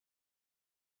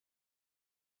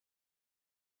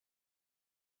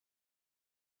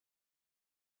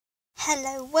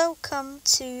Hello, welcome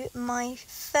to my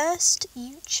first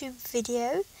YouTube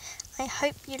video. I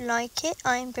hope you like it.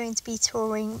 I'm going to be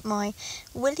touring my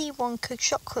Willy Wonka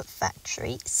chocolate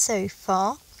factory so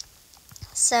far.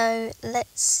 So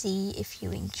let's see if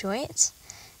you enjoy it.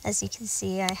 As you can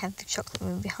see, I have the chocolate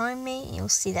room behind me. You'll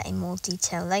see that in more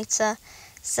detail later.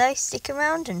 So stick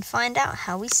around and find out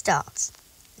how we start.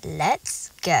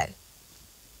 Let's go.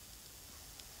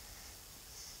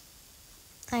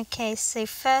 Okay, so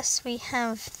first we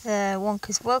have the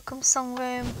Wonka's Welcome Song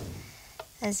room.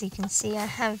 As you can see, I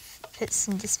have put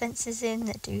some dispensers in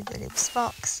that do the little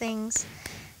sparks things,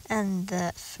 and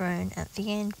the throne at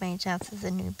the end made out of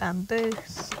the new bamboo.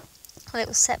 A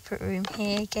little separate room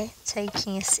here,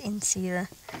 taking us into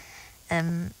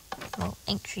the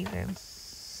entry room.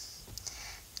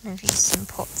 And I've used some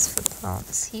pots for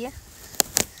plants here.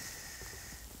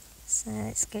 So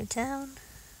let's go down.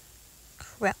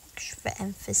 Crouch for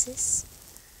emphasis.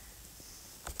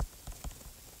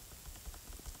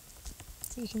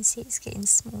 So you can see it's getting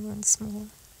smaller and smaller.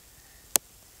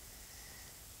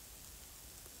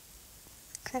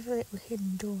 Clever little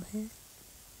hidden door here.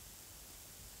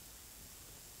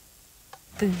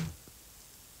 Boom.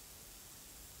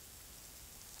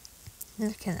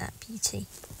 Look at that beauty.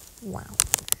 Wow.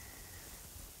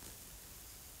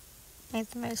 Made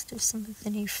the most of some of the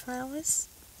new flowers.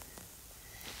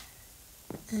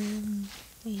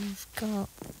 We've got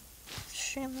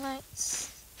mushroom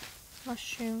lights,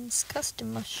 mushrooms,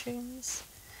 custom mushrooms,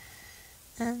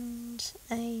 and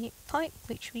a pipe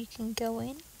which we can go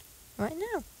in right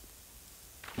now.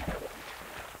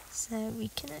 So we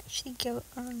can actually go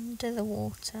under the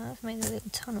water. I've made a little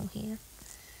tunnel here.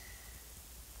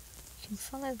 You can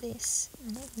follow this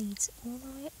and it leads all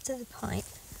the way up to the pipe.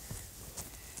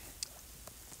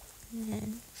 And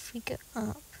then if we go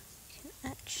up, we can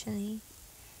actually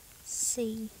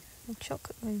see the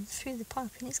chocolate room through the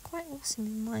pipe, and it's quite awesome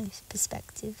in my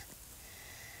perspective.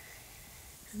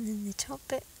 And then the top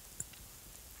bit,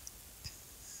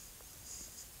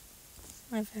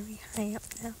 we're very high up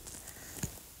now,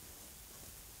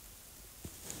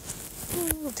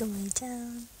 all the way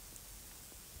down,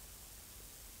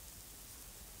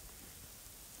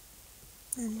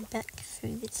 and back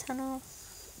through the tunnel.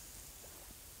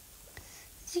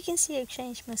 As you can see, I've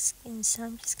changed my skin, so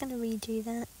I'm just going to redo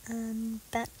that and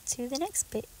back to the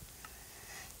next bit.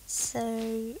 So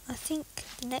I think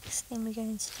the next thing we're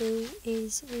going to do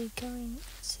is we're going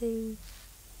to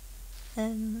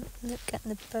look at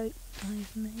the boat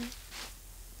I've made.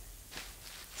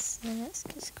 So let's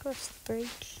just cross the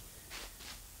bridge.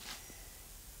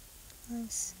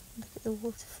 Nice look at the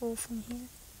waterfall from here.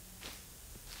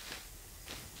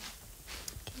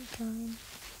 Keep going.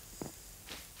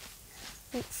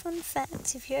 Fun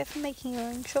fact, if you're ever making your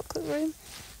own chocolate room,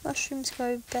 mushrooms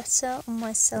grow better on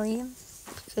mycelium,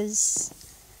 because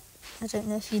I don't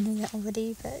know if you knew that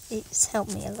already, but it's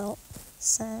helped me a lot.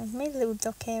 So I made a little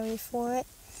dock area for it,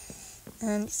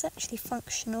 and it's actually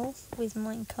functional with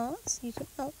minecarts.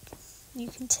 You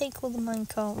can take all the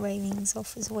minecart railings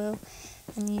off as well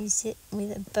and use it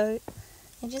with a boat.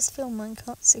 I just feel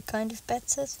minecarts are kind of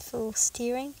better for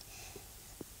steering.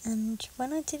 And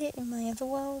when I did it in my other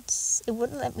worlds, it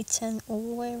wouldn't let me turn all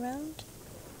the way around.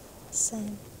 So,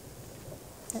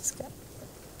 let's go.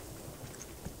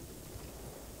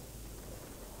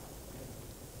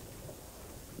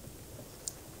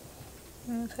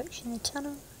 I'm approaching the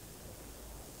tunnel.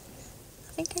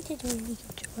 I think I did a really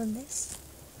good job on this.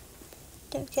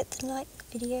 Don't forget to like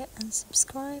the video and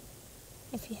subscribe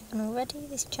if you haven't already.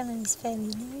 This channel is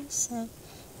fairly new, so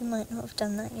you might not have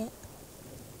done that yet.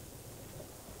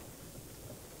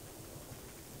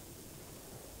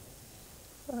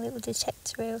 A little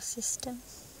detector rail system.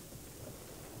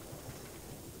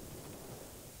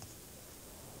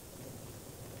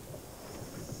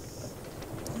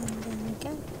 And there we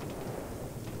go.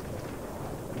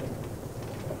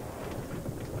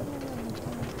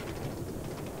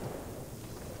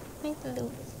 Made a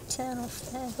little turn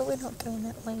off there, but we're not going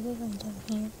that way, we're going down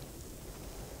here.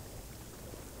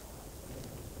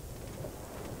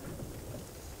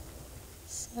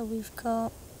 So we've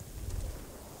got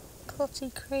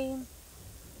coffee cream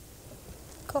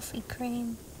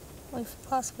with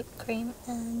fast whipped cream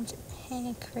and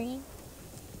hair cream.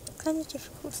 Kind of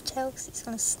difficult to tell because it's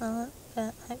on a slant,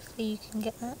 but hopefully you can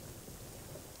get that.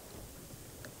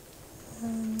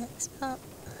 Next part.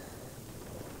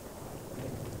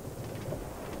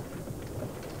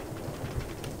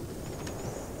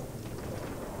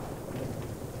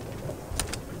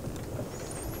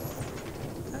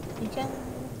 Up we go.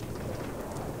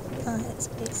 Oh, it's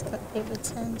got a bit of a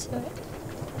turn to it.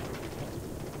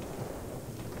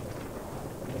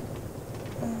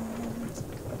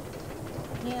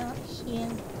 here.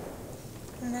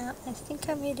 Now I think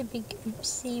I made a big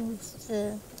oopsie with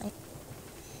the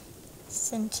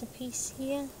centerpiece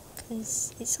here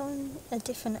because it's on a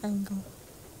different angle.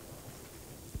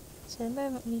 So the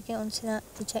moment we get onto that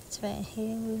detector right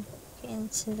here, we'll get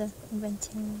into the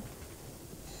inventing room.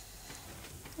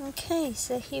 Okay,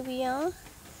 so here we are.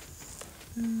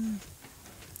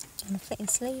 Gonna flick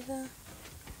this lever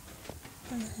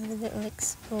and have a little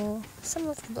explore. Some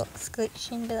of the block's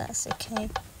glitching, but that's okay.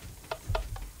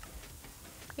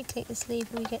 If we click this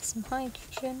lever, we get some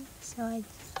hydrogen. So I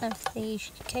have the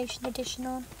education edition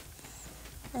on.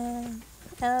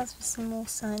 Allows for some more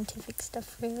scientific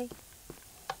stuff, really.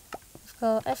 We've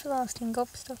got everlasting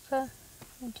gobstopper.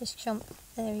 We'll just jump.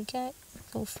 There we go.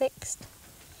 It's all fixed.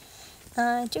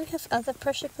 I do have other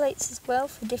pressure plates as well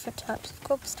for different types of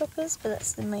gobstoppers, but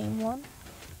that's the main one.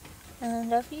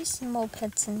 And I've used some more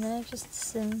pads in there,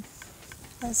 just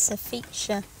as a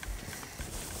feature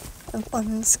of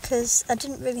ones, because I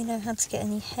didn't really know how to get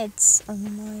any heads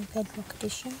on my Bedrock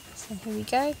edition. So here we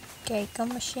go. Gate gun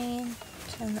machine.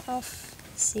 Turn it off.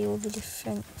 See all the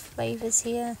different flavours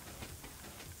here.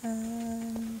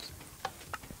 And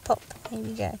pop. Here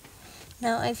we go.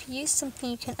 Now I've used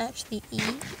something you can actually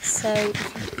eat, so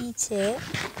if you eat it,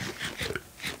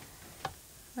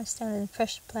 that's down in the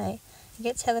pressure plate, you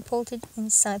get teleported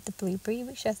inside the blueberry,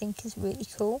 which I think is really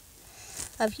cool.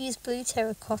 I've used blue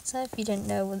terracotta, if you don't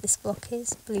know what this block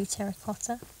is, blue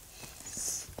terracotta.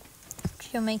 If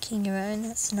you're making your own,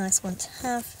 that's a nice one to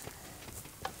have.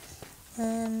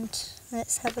 And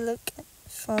let's have a look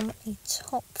from a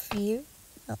top view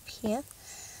up here.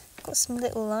 Got some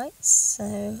little lights,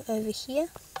 so over here,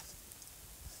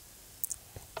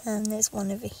 and there's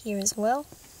one over here as well.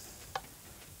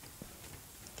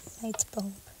 Light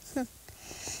bulb.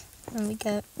 And we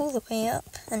go all the way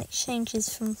up, and it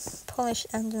changes from polished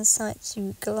andesite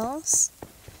to glass.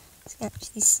 So you can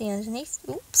actually see underneath.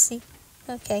 Oopsie.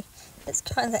 Okay, let's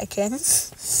try that again. Up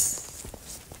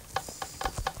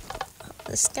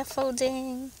the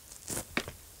scaffolding.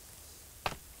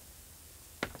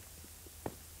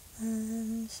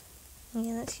 And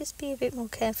yeah, let's just be a bit more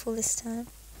careful this time.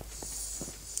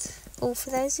 Oh,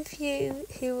 for those of you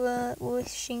who are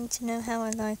wishing to know how I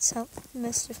light up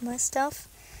most of my stuff,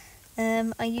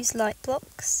 I use light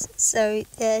blocks. So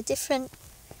there are different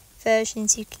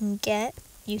versions you can get.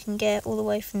 You can get all the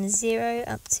way from 0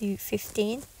 up to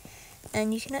 15.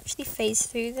 And you can actually phase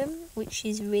through them, which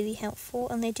is really helpful.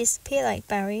 And they disappear like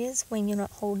barriers when you're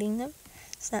not holding them.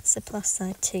 So that's the plus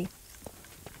side too.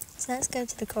 So let's go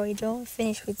to the corridor and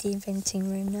finish with the inventing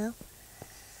room now.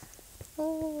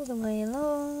 All the way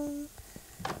along,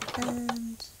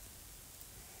 and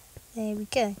there we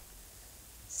go.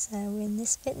 So we're in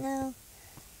this bit now.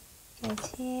 Go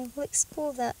to here, we'll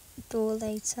explore that door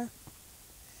later.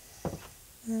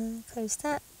 Close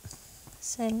that.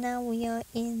 So now we are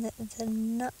in the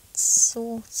nut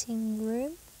sorting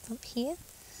room up here.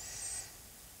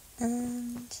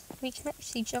 And we can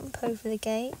actually jump over the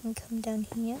gate and come down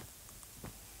here.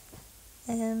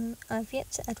 I've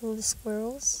yet to add all the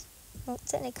squirrels. Well,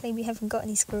 technically we haven't got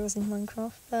any squirrels in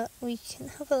Minecraft, but we can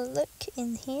have a look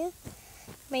in here.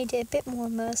 Made it a bit more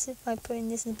immersive by putting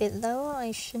this a bit lower.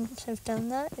 I shouldn't have done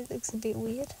that, it looks a bit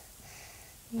weird.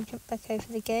 You jump back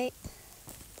over the gate.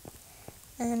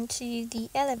 And to the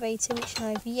elevator, which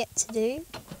I've yet to do.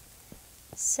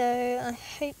 So I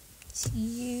hope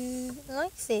you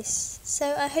like this.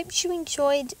 So I hope you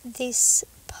enjoyed this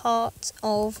part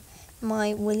of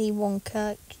my Willy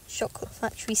Wonka Chocolate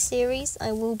Factory series.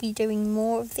 I will be doing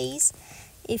more of these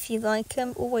if you like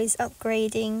them, always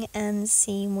upgrading and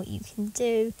seeing what you can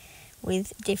do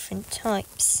with different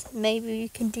types. Maybe we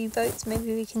can do boats,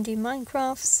 maybe we can do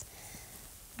minecarts,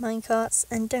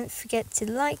 and don't forget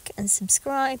to like and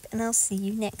subscribe, and I'll see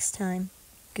you next time.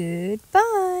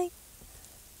 Goodbye!